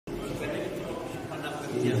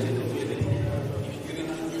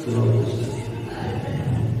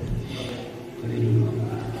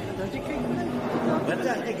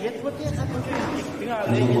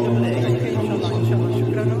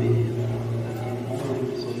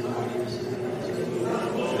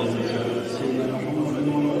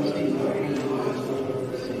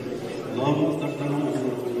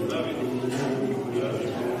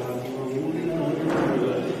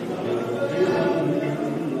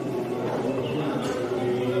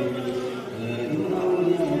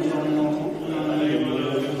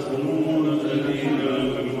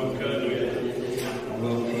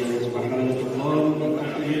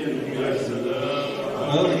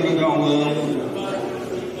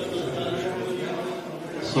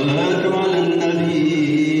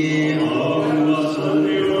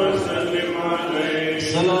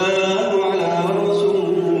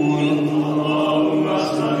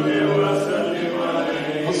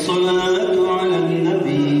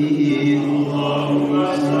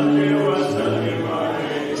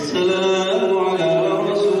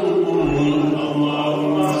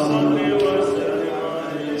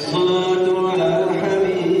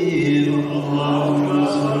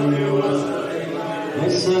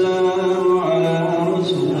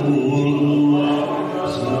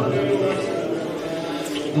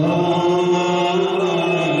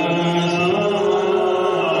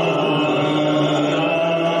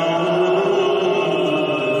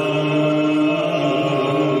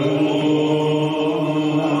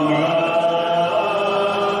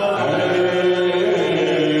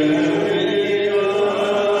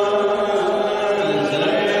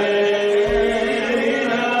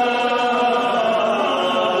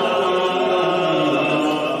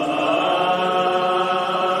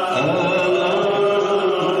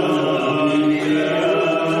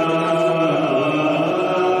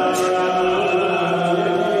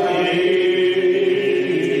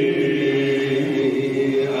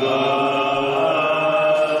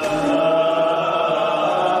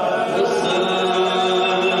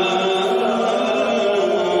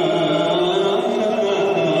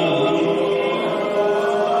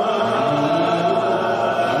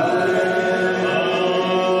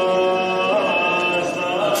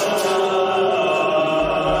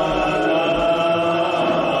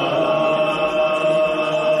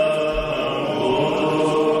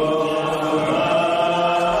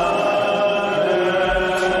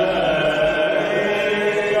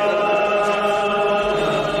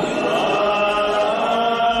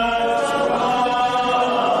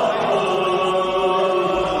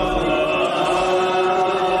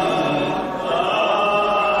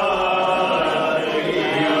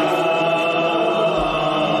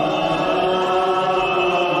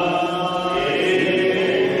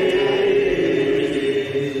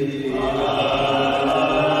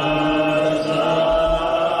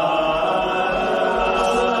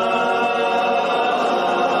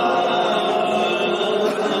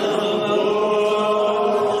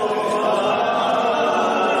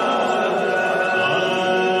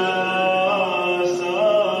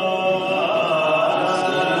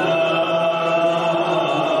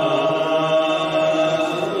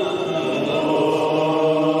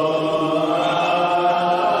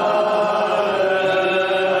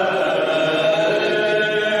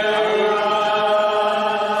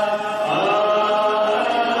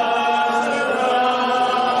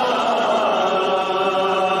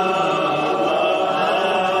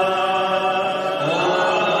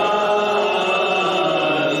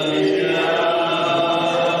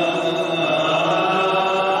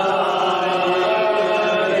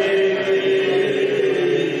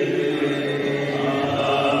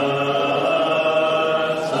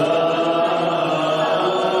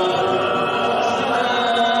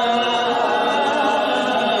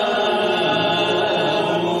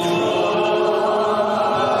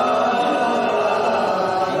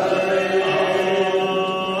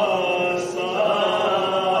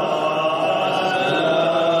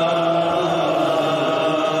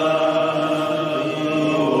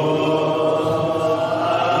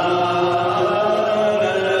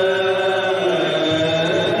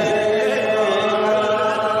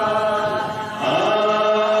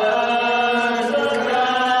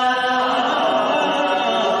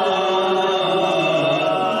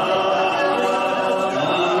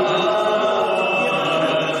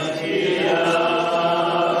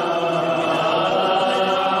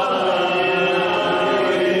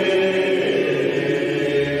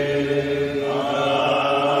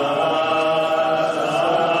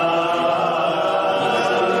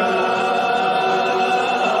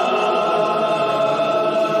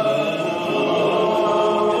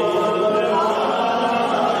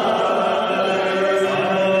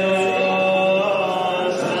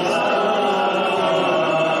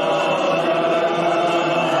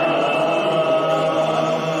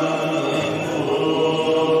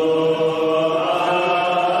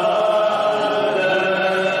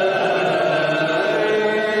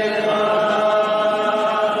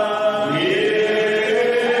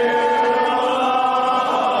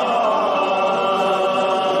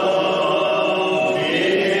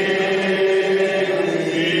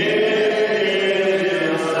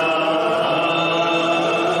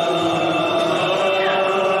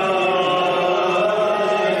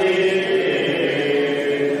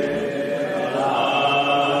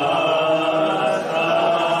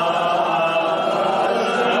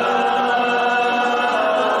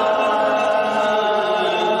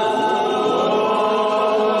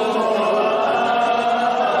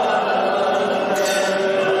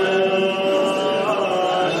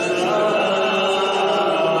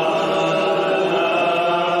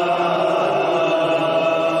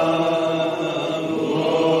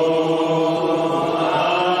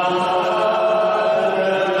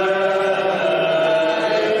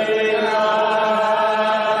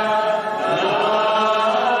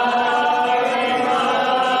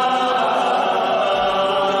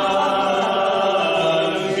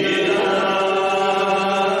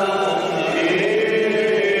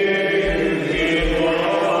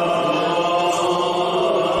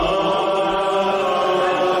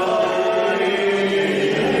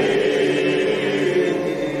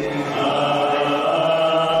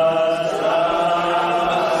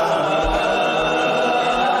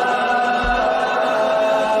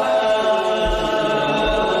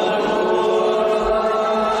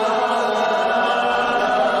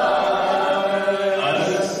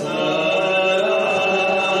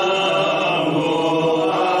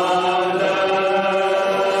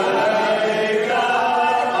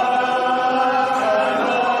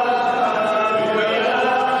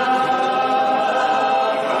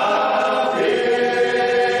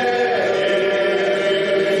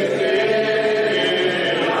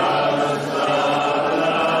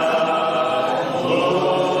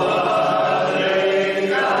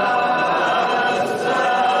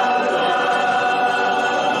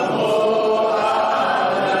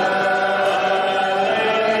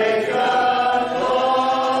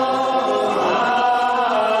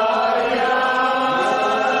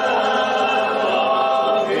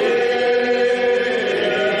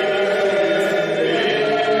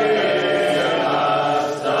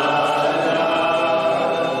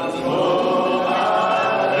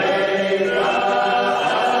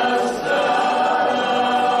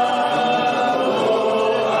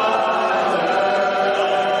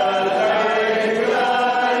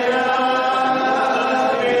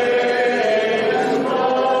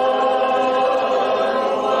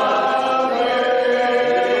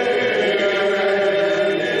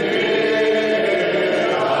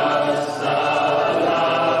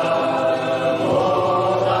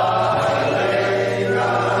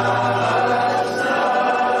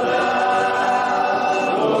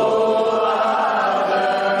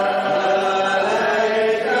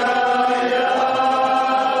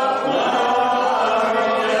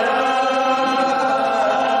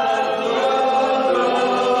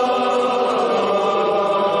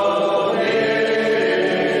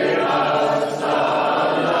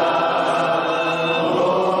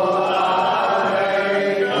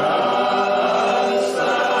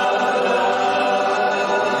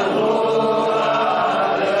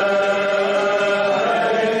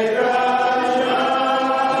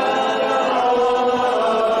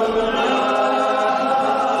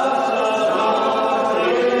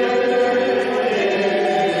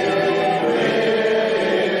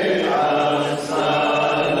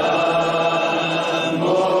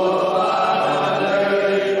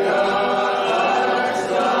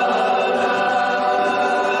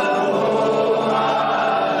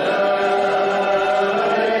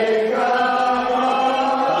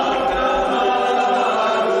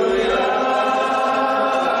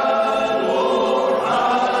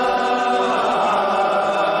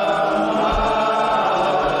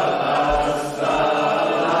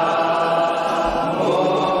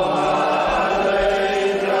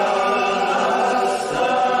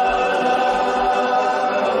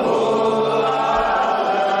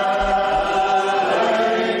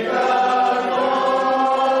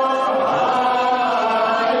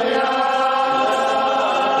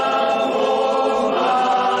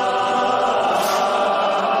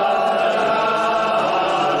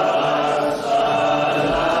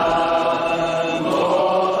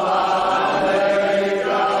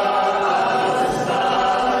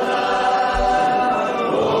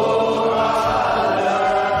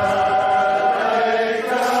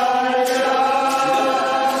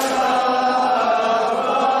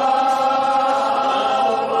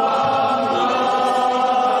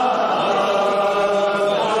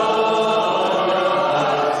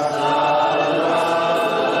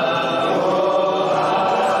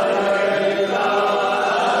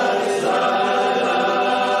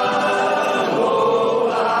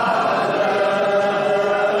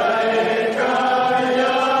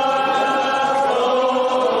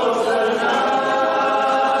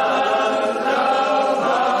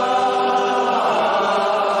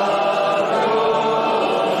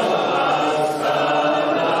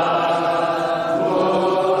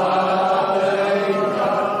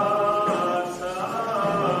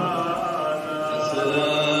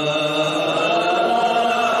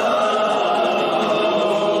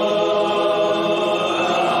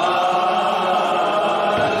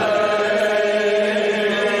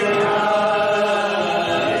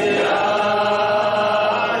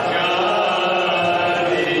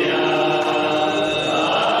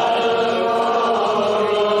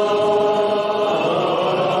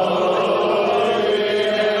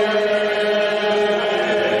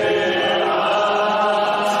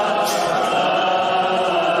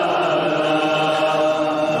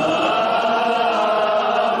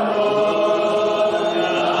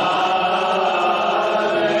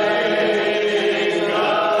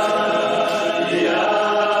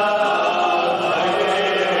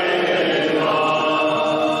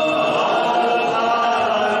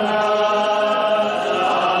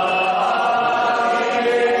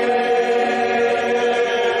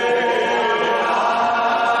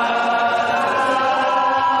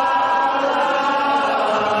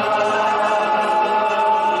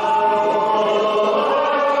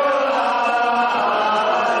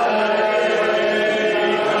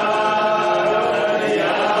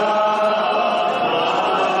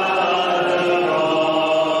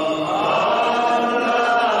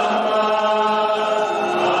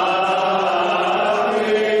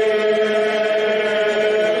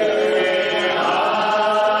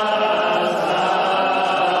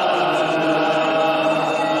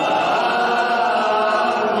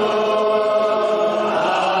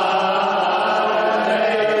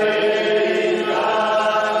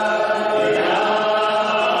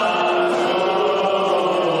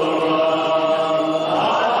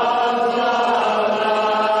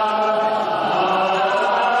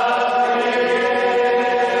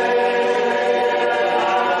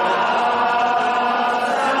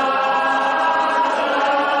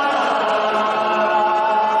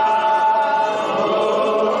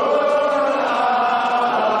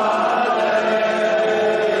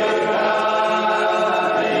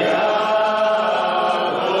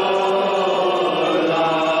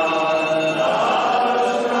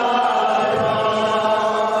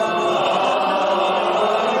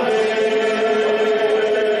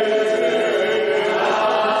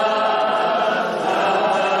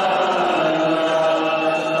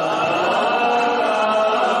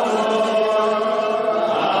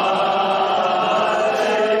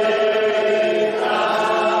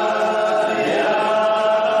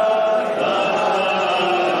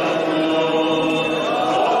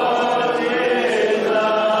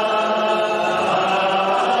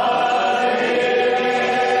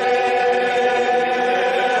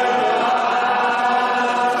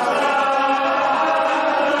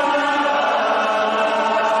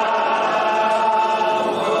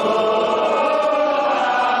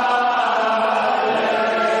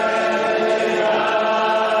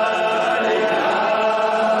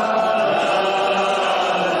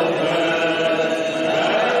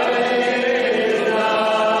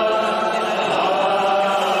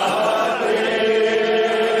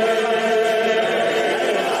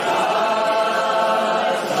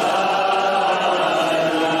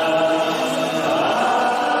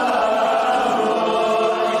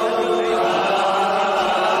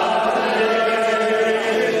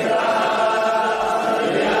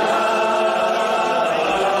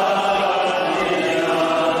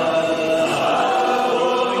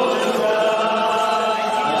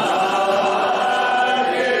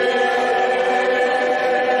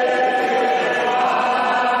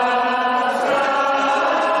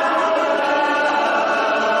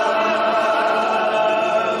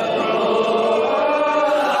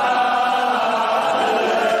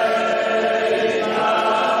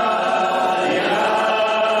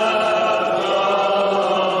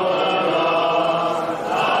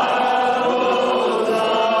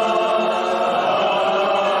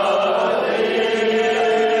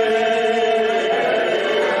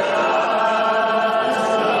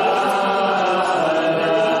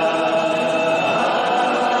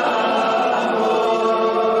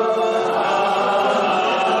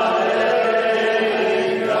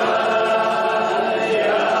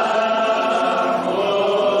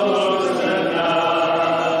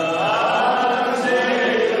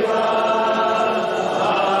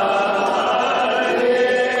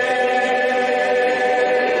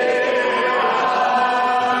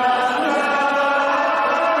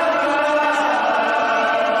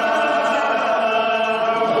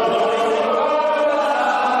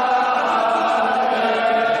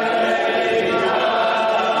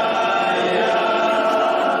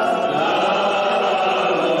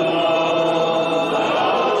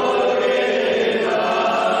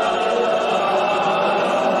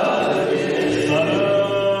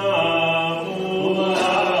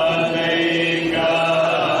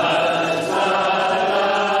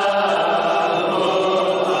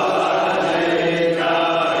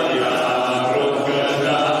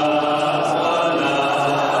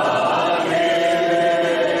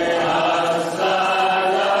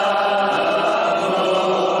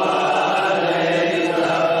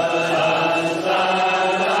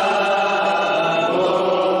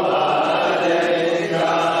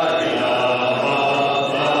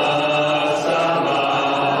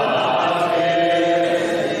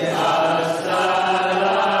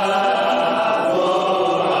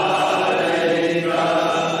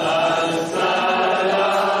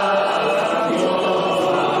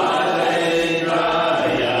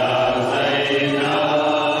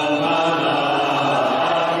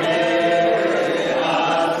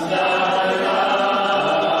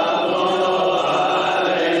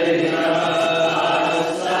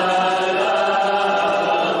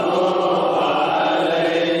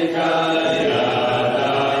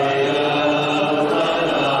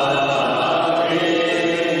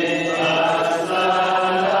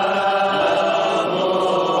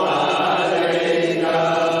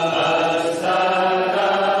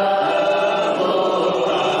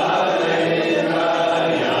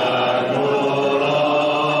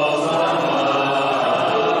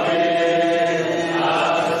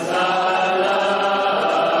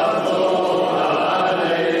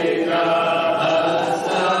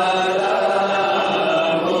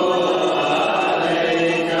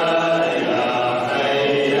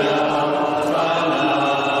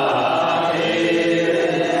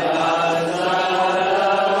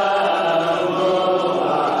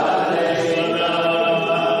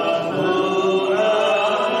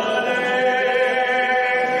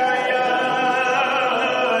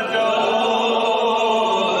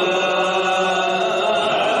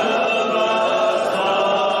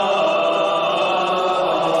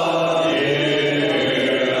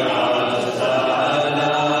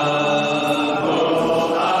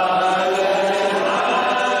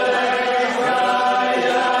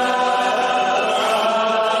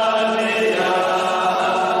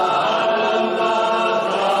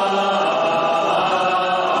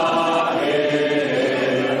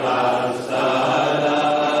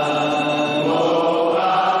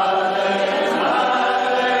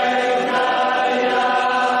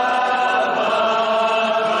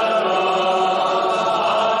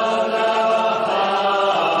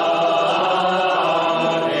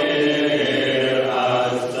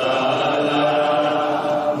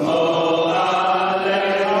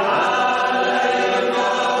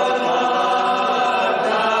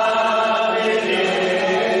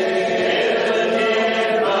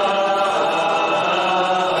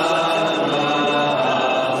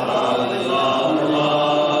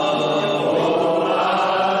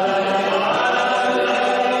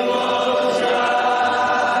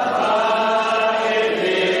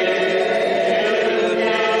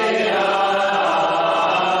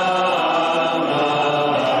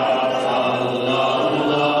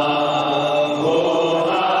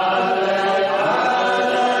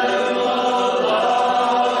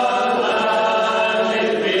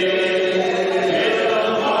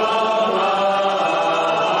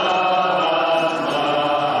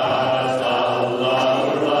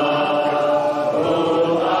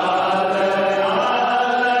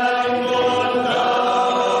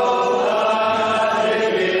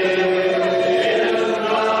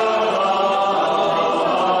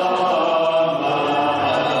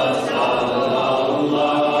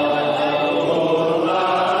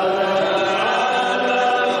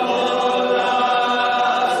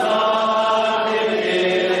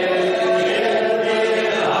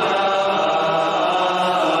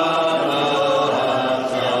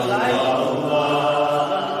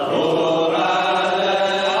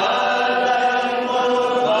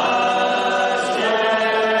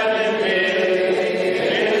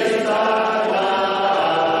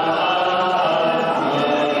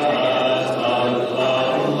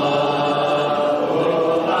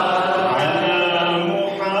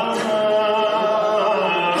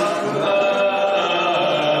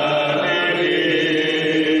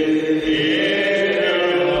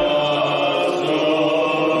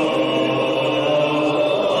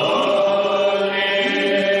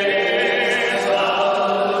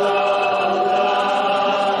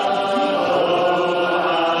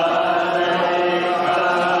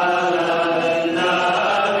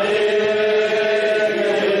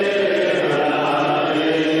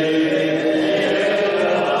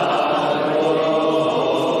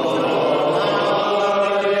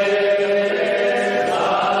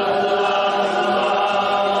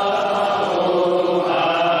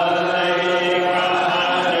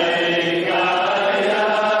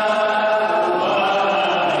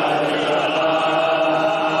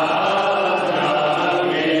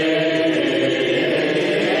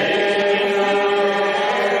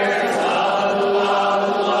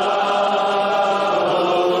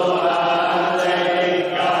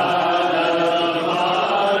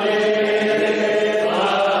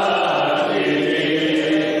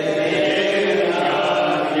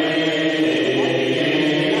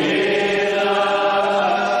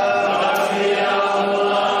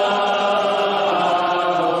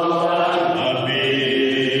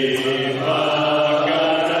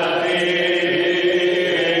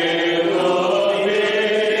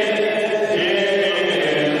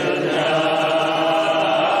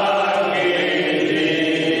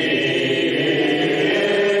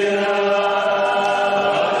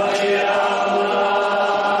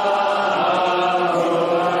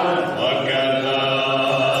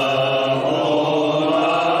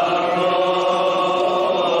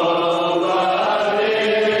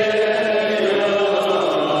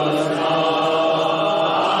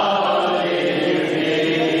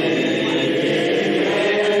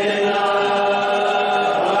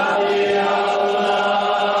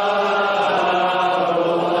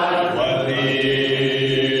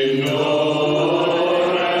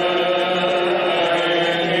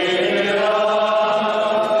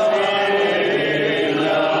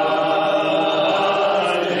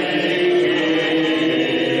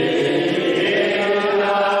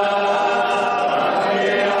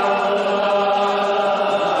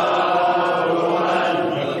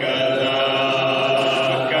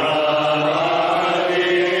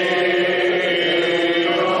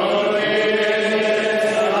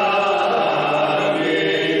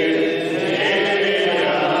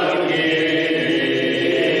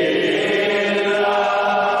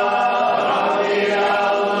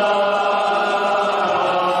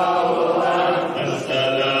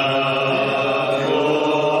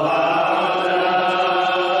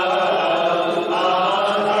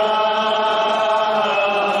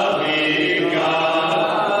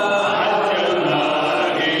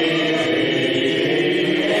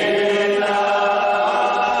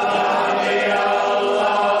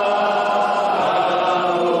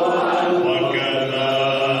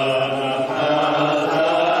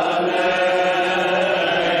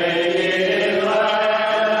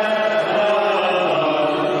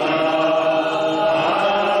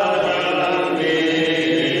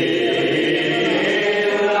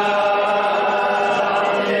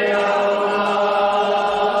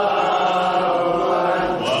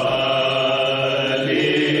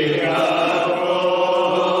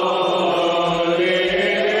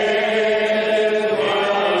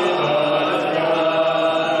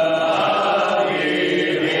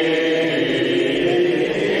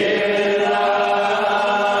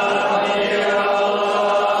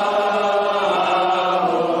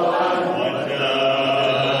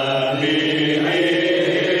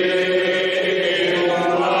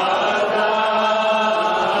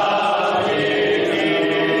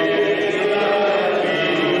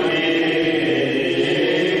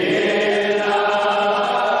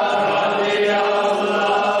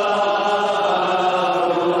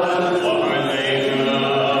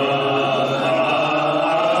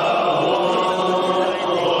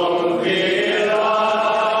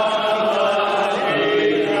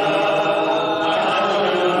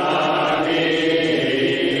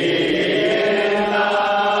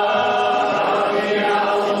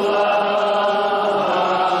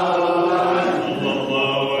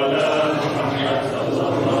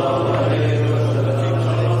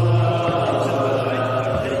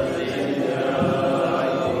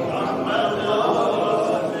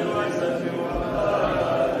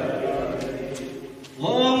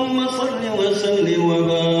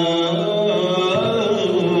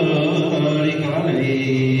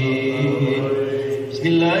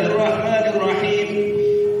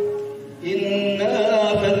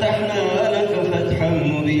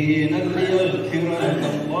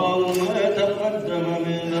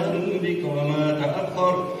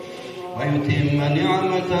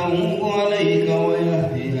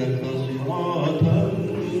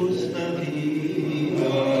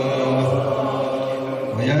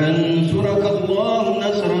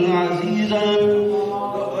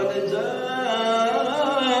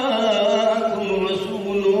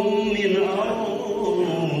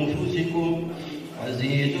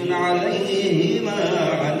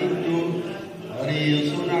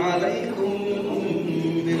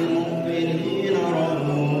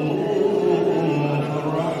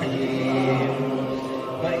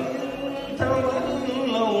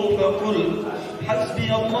تولوا فقل حسبي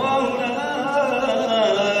الله لا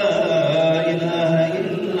إله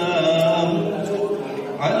إلا هو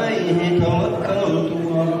عليه توكلت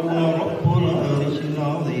وهو رب العرش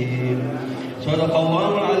العظيم. صدق الله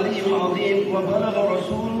العلي العظيم وبلغ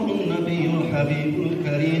رسوله النبي الحبيب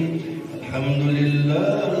الكريم. الحمد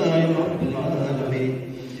لله رب العالمين.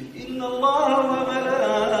 إن الله وملائكته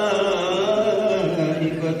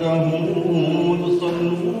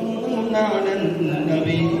يصلون على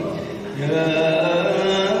النبي يا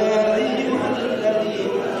أيها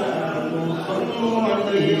الذين آمنوا صلوا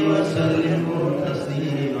عليه وسلموا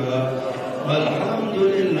تسليما. والحمد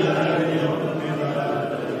لله رب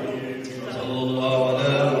العالمين. صلى الله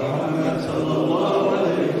على محمد صلى الله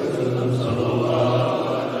عليه وسلم. صلى الله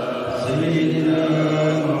على سيدنا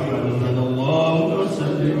محمد. اللهم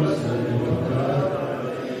صل وسلم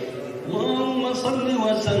اللهم صل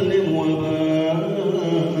وسلم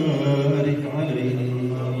وبارك عليه.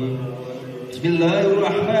 بسم الله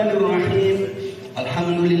الرحمن الرحيم.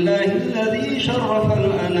 الحمد لله الذي شرف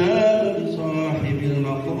الأنام بصاحب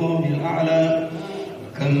المقام الأعلى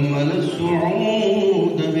وكمل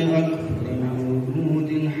السعود بأكرم وجود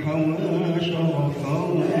حوى شرفا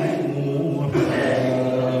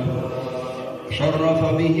وفضلا شرف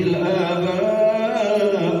به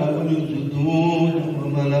الآباء والجدود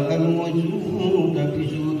وملأ الوجود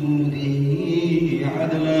بجدوده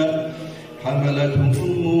عدلا. حملته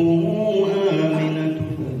أمه آمنة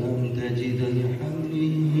فلم تجد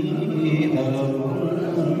لحمله ألما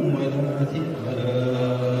ولا ثقلا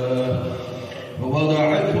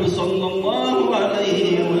ووضعته صلى الله عليه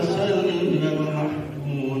وسلم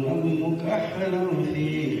محمولا مكحلا في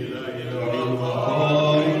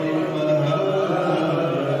الوقائع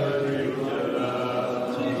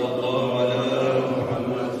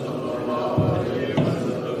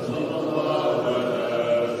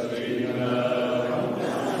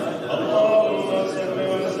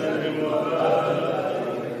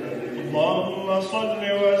صل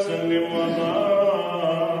وسلم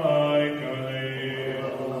وبارك عليه.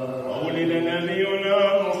 مولد نبينا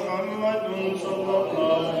محمد صلى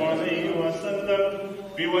الله عليه وسلم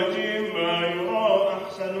بوجه ما يرى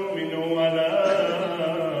أحسن منه ولا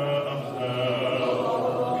أحلى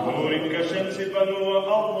بنور كشمس بل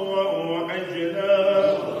وأضوأ وأجلى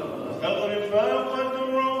أغرفا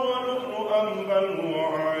قدرا ولؤلؤا بل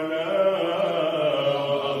وعلى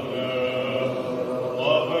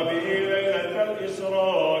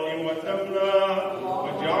الإسراء وتمنى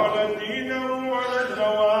وجعل دينه على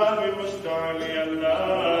الدوام مستعليا لا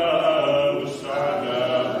مستعلى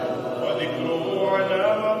وذكره على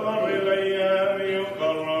ممر الأيام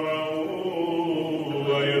يقرر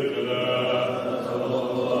ويتلى. صلى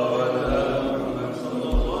الله على محمد صلى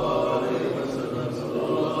الله عليه وسلم. صلى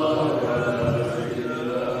الله على سيدنا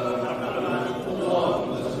محمد.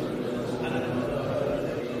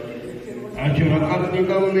 أشرقت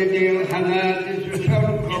بمولده الحنادث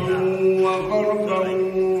شرقا وغربا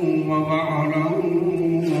وبعرا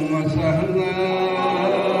وسهلا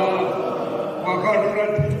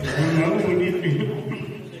وغرت بمولده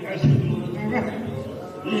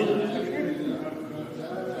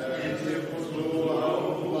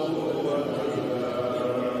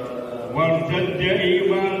وارتد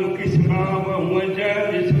إيوان كسرى وهو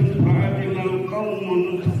جالس فعلم القوم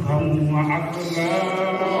نطقا وعقلا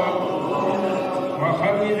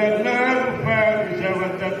وحمد الله فارس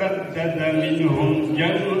وتبدد منهم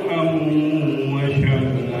جمعا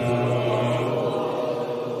وشملا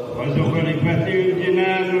وزخرفت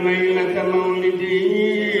الجنان ليلة مولده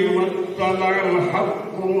واطلع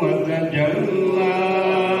الحق وتجلى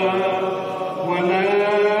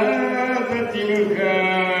ونادت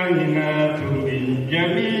الكائنات من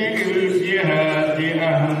جميع الجهات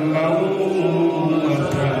أهلا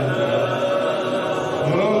وسهلا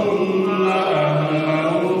ثم أهلا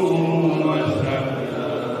وسهلا.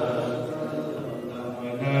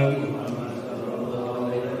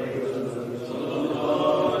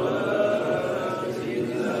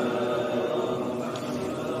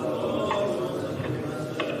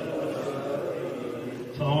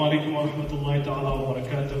 السلام عليكم ورحمة الله تعالى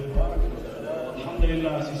وبركاته. الحمد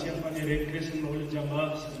لله Shaykh Safwaan Red Crescent Moulood Jamaa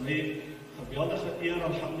mee geweldige eer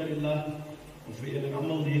alhamdulillah om vir julle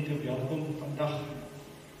almal hier te welkom vandag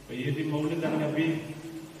by hierdie Moulid aan Nabi.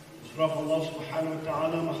 Ons vra Allah subhanahu wa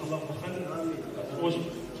ta'ala mag Allah begin dat ons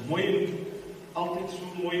mooi altyd so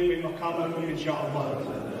mooi by mekaar kom inshallah.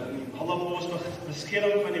 Allah vir ons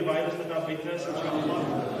beskerm van die vyande daar buite inshallah.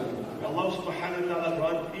 Allah subhanahu wa ta'ala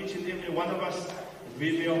grant each and every one of us we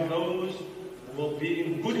be of those who will be in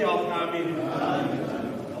good health. Amen.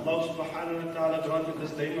 Allah subhanahu wa ta'ala granted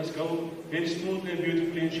this day must go very smoothly and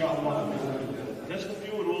beautifully, inshallah. Just a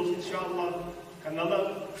few rules, inshallah.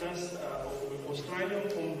 Kanala, just Australia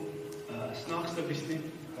from snacks to business.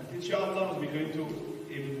 But inshallah, we're going to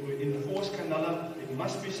enforce Kanala. It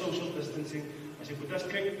must be social distancing. As you put us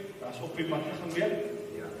kick,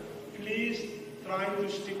 please try to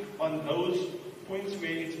stick on those points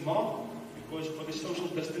where it's marked, because for the social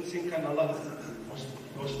distancing Kanala,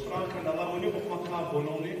 was vra Kanala moenie op mekaar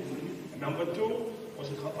bondel nie. Number 2, ons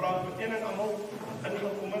het gevra vir een en almal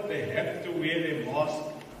ingekom het, they have to wear their mask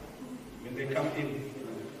when they come in.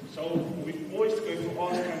 So we always going to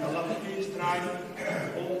ask Kanala, please try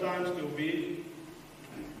all times to be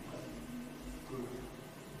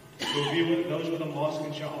with those with a mask,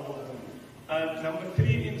 inshallah. Number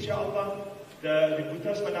 3, inshallah, the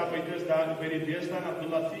Buddhas wat daar buite is, daar by die deur staan,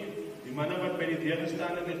 Abdul-Latif, die manne wat by die deur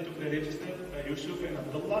staan en het op die register, Yusuf en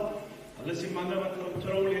Abdullah, hulle is die manne wat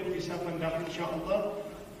control het, visa vandag, inshallah.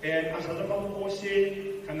 En as hulle maar ons sê,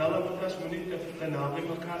 kan hulle Buddhas moenie te naby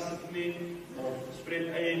mekaar sit nie, of spread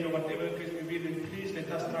uit, of whatever the case may be, then please let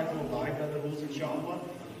us try to abide by the rules, inshallah.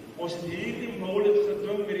 Ons het hier die Mouloud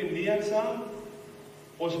gedoen met die niat saam.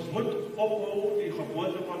 Ons moet ophou die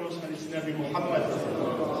geboorte van ons Nabi Muhammad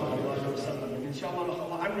sallallahu alaihi wasallam. Inshallah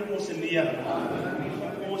Allah aanneem ons niat.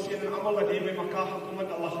 Ons en almal wat hier by mekaar gekom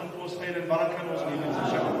het, Allah gaan ons khayr en barakah ons lewens,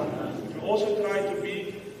 inshallah. We also try to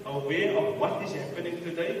be aware of what is happening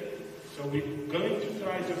today. So we're going to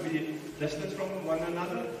try to be distant from one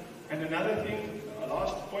another. And another thing,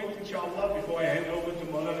 last point, inshallah, before I hand over to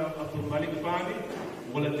Moulana Abdul-Malik Fanie,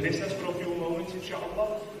 who will address us for a few moments,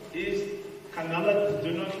 inshallah, is Kanala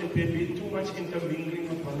do not let there be too much intermingling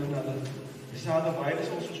with one another. This is how the virus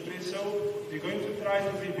also spreads. So we're going to try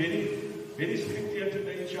to be very, very strict here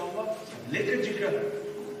today, inshallah. Lekker jika.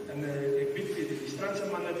 En ek weet die strandse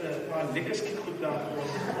man het 'n paar lekker skietgoed daar vir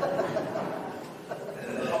ons.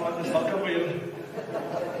 Gaan maar dis wakker by julle.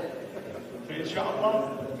 So inshallah,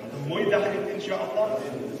 'n mooi dag het inshallah.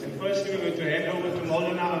 And first we're going to hand over to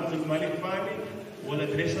Moulana Abdul-Malik Fanie, will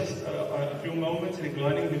address us a few moments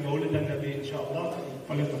regarding the Mawlid and Nabi, inshallah.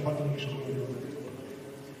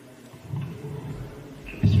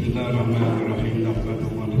 Bismillahirrahmanirrahim.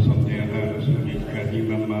 Nahmaduhu wa nusalli ala rasulil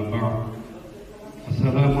karim, amma ba'd.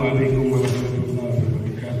 Assalamu alaikum wa rahmatullahi wa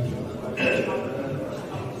barakatuh.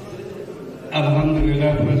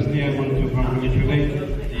 Alhamdulillah, firstly I want to congratulate the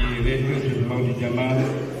Red Crescent Moulood Jamaa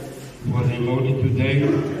for the Mawlid today.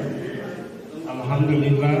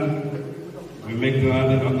 Alhamdulillah. We make dua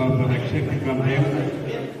that Allah will accept it from them.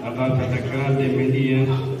 Allah will grant them many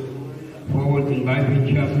years forward in life,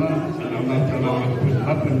 inshallah. And Allah Ta'ala will put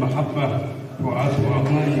love and mahabbah for us, for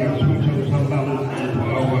Allah and Rasul Sallallahu and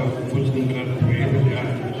for our Muslim brothers wherever they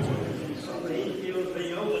are.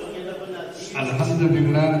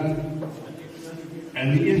 Alhamdulillah. And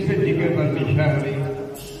the instant together with Shahri,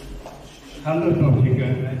 hundreds of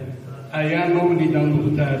figures. أيا مولد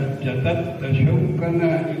المختار جددت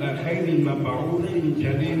شوقنا إلى خير مبعوث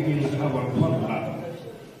جليل الهوى الفضل.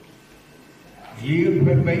 Hier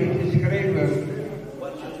verbijt te schrijven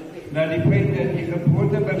naar die feit dat die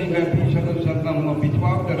geboorte van de Nabi sallallahu alaihi wasallam op die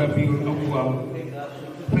 12e Rabiul Awwal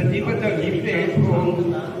verdiepen de liefde heeft voor ons,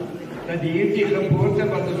 dat hier die geboorte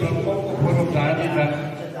wat ons al voor op daardie dag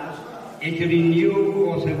het renew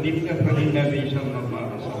onze liefde voor de Nabi sallallahu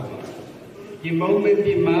alaihi wasallam. Die moment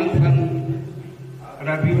die maand van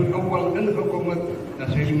Rabiul Awwal ingekomen, dat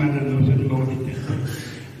is helemaal een Mawlid is.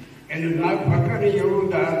 En het maakt wakker in jou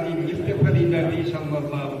daar die liefde van die Nabi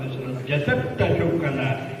sallallahu alaihi wasallam. Jadatta shawqana.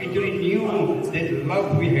 It renew that love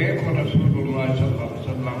we have for Rasulullah sallallahu alaihi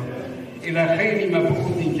wasallam. Ila khayri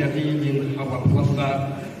mab'uthin jadidin khawat wasa.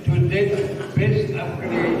 To that best of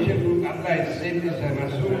creation who Allah has sent as a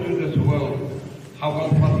Rasul to this world.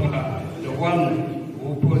 Khawat wasa. The one who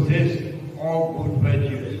possessed all good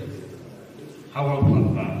virtues.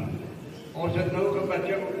 Alhamdulillah. Ons het nou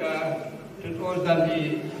gebaca toen ons dan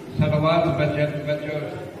die Salawaat baca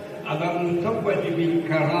Allah mutawwaj bil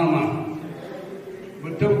karama.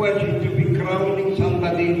 Mutawwaj to be crowning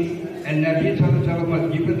somebody, and Nabi sallallahu alaihi wasallam was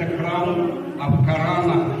given the crown of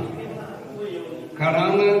karama.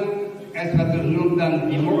 Karama as wat ons noem dan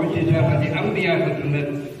die mu'jizah van die Anbiya gedoen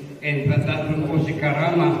het, en wat dat van onze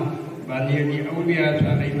karama wanneer die awliya's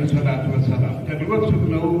alayhi salatu wassalam. Terloops ook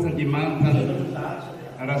nou in die maand van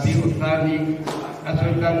Rabiul Thani, as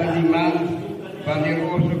we dan in die maand wanneer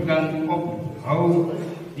ons ook dan ophou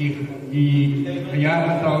die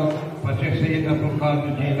jaargetal wat Shaykh Safwaan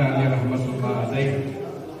Sasman rahmatullah alayhi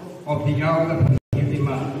op die jaren van die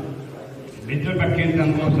maand. Beter bekend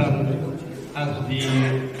dan ons als die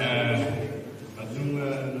wat noemen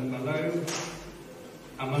we Malayu,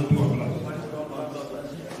 Amal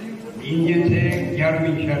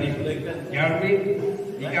Yarwin Sharif. Yarwin,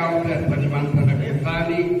 die ouder van die man van de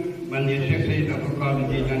Fanie, maar die zegt ze dat ook al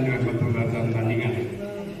die dan rahmatullah dan dingen.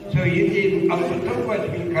 So jullie, als het ook was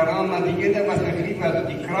met Karama, die ene was een was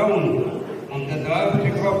die kroon, om de duif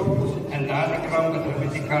te kop, en daar de kroon was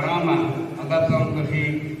met die Karama, en dat dan nog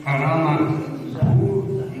die Karama, hoe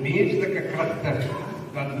menselijke krachten,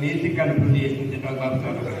 dat mensen kan doen in Allah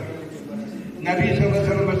Ta'ala. Nabi sallallahu alaihi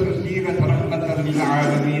wasallam was gesierd rahmatan lil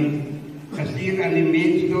alamin. Gesierd aan die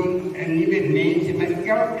mensdom en niet met mensen, maar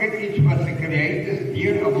elke iets wat gecreëerd is,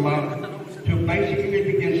 dear Allah. So basically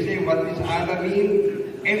we can say what is alamin?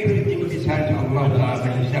 Everything besides Allah Ta'ala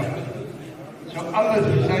himself. So alles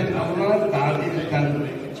besides Allah, that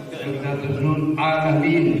is known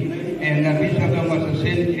alamin. And Nabi sallallahu alaihi wasallam was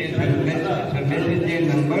sent as a messenger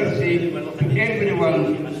and mercy to everyone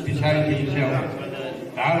besides himself.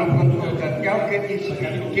 Daarom komt ook dat elke iets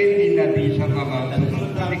kent die Nabi sallallahu alaihi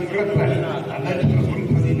wasallam. Die krachten, en dat is de grond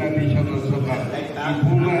van die Nabi sallallahu alaihi wasallam. Die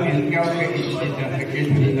boemen en elke iets die dat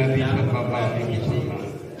gekend die Nabi sallallahu alaihi wasallam.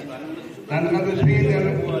 Dan gaat het verder,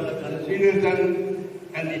 zien we dan,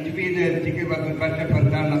 en die tweede artikel wat we baca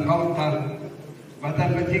vandaan naar Qablah. Wat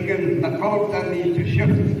dat betekent, naar Qablah is de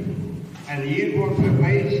shift. En hier wordt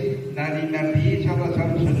verwezen naar die Nabi sallallahu alaihi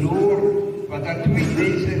wasallam zijn noor. Wat dat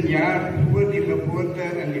 2000 jaar voor die geboorte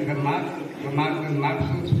en die gemaakte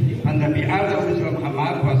maaksels van Nabi Adam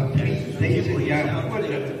gemaakt was, 3000 jaar voor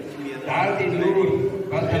dat. Daar die noor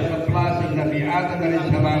was dat geplaatst in Nabi Adam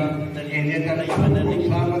salam en dit had afgekomen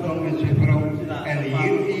samen met zijn vrouw. En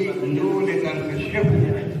hier die noor is dan geschift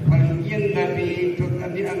van één Nabi tot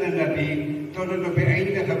aan die andere Nabi, tot het op het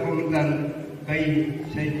einde gekomen dan bij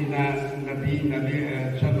Sayyidina Nabi sallallahu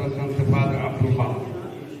alaihi wasallam, de vader Abdullah.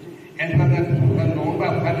 En van Noor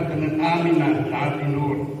gaat het een Amina, daar die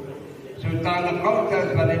Noor. So dan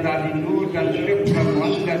altijd wanneer daar die Noor dan shift from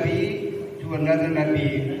one Nabi to another Nabi.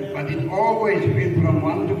 But it always went from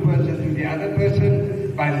one person to the other person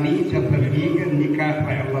by means of a legal nikah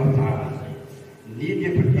by Allah Ta'ala. Niet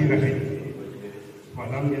je verkeerigheid.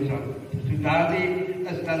 Waarom je zo? So daar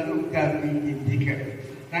is dan ook daar die dikke.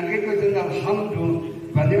 Dan kijk we dan alhamdulillah,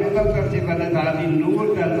 wanneer Allah Ta'ala zegt, wanneer daar die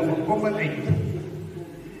Noor dan nog komen uit.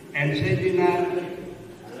 En Sayyidina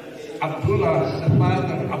Abdullah, zijn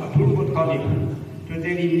vader Abdul-Malik, toen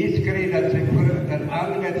hij niet kreeg dat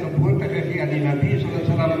Amina het geboorte gegeven aan die Nabi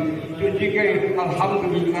sallallahu alaihi wasallam, toen zei hij,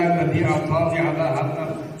 alhamdulillah, Nabi Atani ala hadna,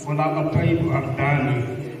 Moulana Abdul-Malik Fanie.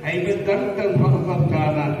 Hij bedankte van Allah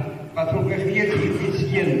Ta'ala, wat ook gegeven die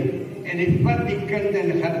zien. En hij vat die kind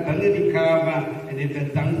en gaat binnen die kamer, en hij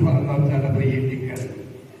bedankt van Allah Ta'ala voor die kind.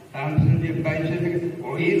 Daarom zullen we bij zeggen,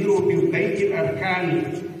 o hier op uw beetje arkani.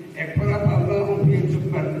 Ik vraag Allah om je te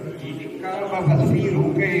vertellen. Die Kaaba was 4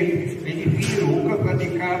 hoeken en die 4 hoeken van die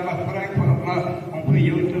Kaaba vraagt van Allah om voor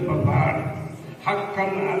jou te bewaren.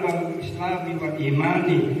 Hakkan ala islami wa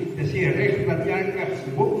imani. Dat is je recht dat jij krijgt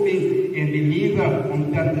mu'min in de liefde om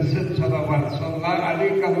dan te zitten salawat. Sallallahu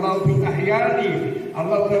alaihi Allah bin ahyani.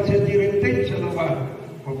 Allah dat zit hier in tijd salawat.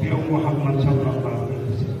 Op jou Muhammad sallallahu alaihi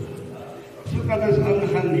wasallam. Zo kan het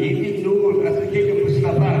aangaan. Die noor als ik kijk op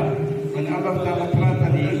Mustafa. When Allah Ta'ala praat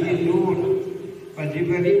aan die noor, van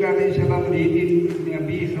Jibreel alayhi salam die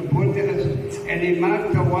Nabi geboorte is, en hij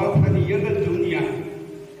maakt tawaf van die hele dunia.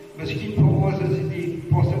 Misschien voor ons is het niet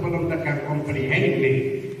possible om dat kan comprehenden,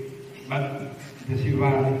 maar dat is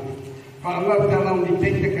waar. Maar Allah Ta'ala om die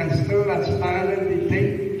tijd te kan stil laten staan, die tijd,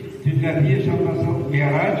 dus dat hier zo'n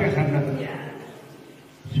miraatje gaan dat.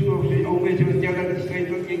 Zo of ze ook mensen met jou dat de strijd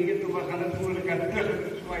ook in je toe, we gaan het voor elkaar terug,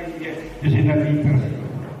 dus in dat niet terug.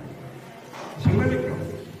 Sebenarnya,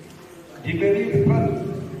 jika dilihat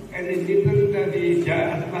ini itu dari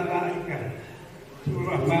jahat malaika,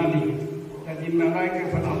 surah Mali, dari malaika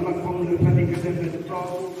pada Allah komunikasi kita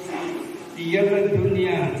betul di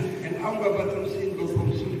dunia, dan Allah betul singgul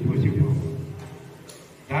positif.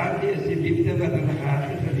 Tadi sebibnya adalah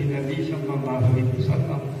hadis dari Nabi sallallahu alaihi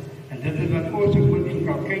wasallam. En dat is wat ons ook moet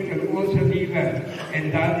inkalkeren in onze leven. En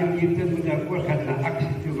daarin kita mendapatkan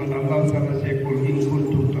actie toe, want Allah Ta'ala zegt, "Qul in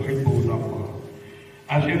kuntum tuhibbuna Allah."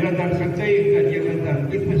 Als je dan getuigt dat je dan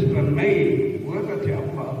dit is voor mij, hoort dat je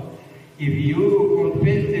Allah. If you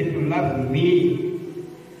confess that you love me,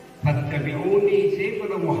 fattabi'uni, say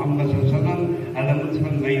for Muhammad sallallahu alaihi wasallam, Allah moet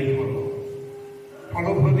van mij follow.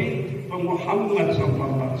 Follow for me, for Muhammad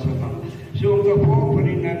sallallahu alaihi wasallam. So the hope for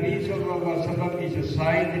the Nabi sallallahu alaihi wasallam is a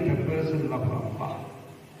sign that the person loves Allah.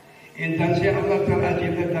 En dan zegt Allah Ta'ala, als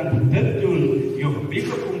je dat dit doen,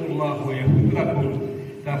 yuhbibkumullah wa yaghfir lakum.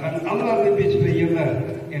 Dan gaan Allah lebih voor jullie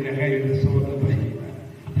en dan ga je de soorten beginnen.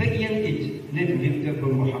 Voor één iets, net liefde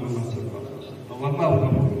voor Mohammed sallallahu alaihi wasallam. Wallahu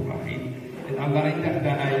ghafurur rahim. En Allah indah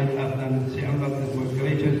the ayat and say Allah is most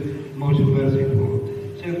gracious, most merciful.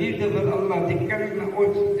 So liefde van Allah, die kerk naar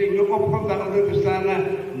ons, die nog opgedaagde bestaan,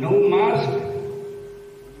 no mask,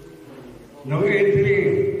 no entry,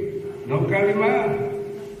 no kalima,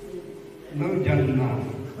 no Jannah.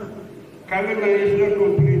 Kalima is not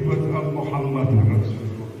complete without Muhammad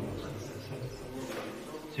Rasulullah.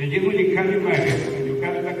 So you must kalima hai, you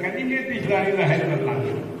can't kalima is la ilaha illallah.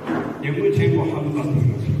 You must say Muhammad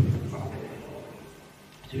Rasulullah.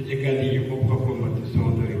 So jika dia hukum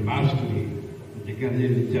saudari maskuli, jika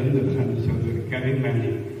dia Jannah kan saudari kalima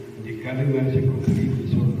ni, di kalima se complete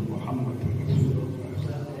saudari Muhammad Rasulullah.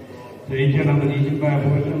 So inshallah we need to have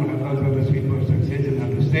Allah the sweet for success and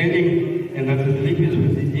understanding. En dat het lief is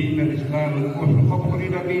met die dien met islam en onze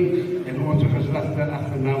opgericht hebben en onze geslacht en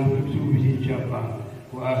achternaam op zoek is inshallah.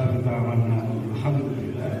 Wa akhir da'wana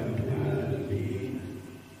alhamdulillah.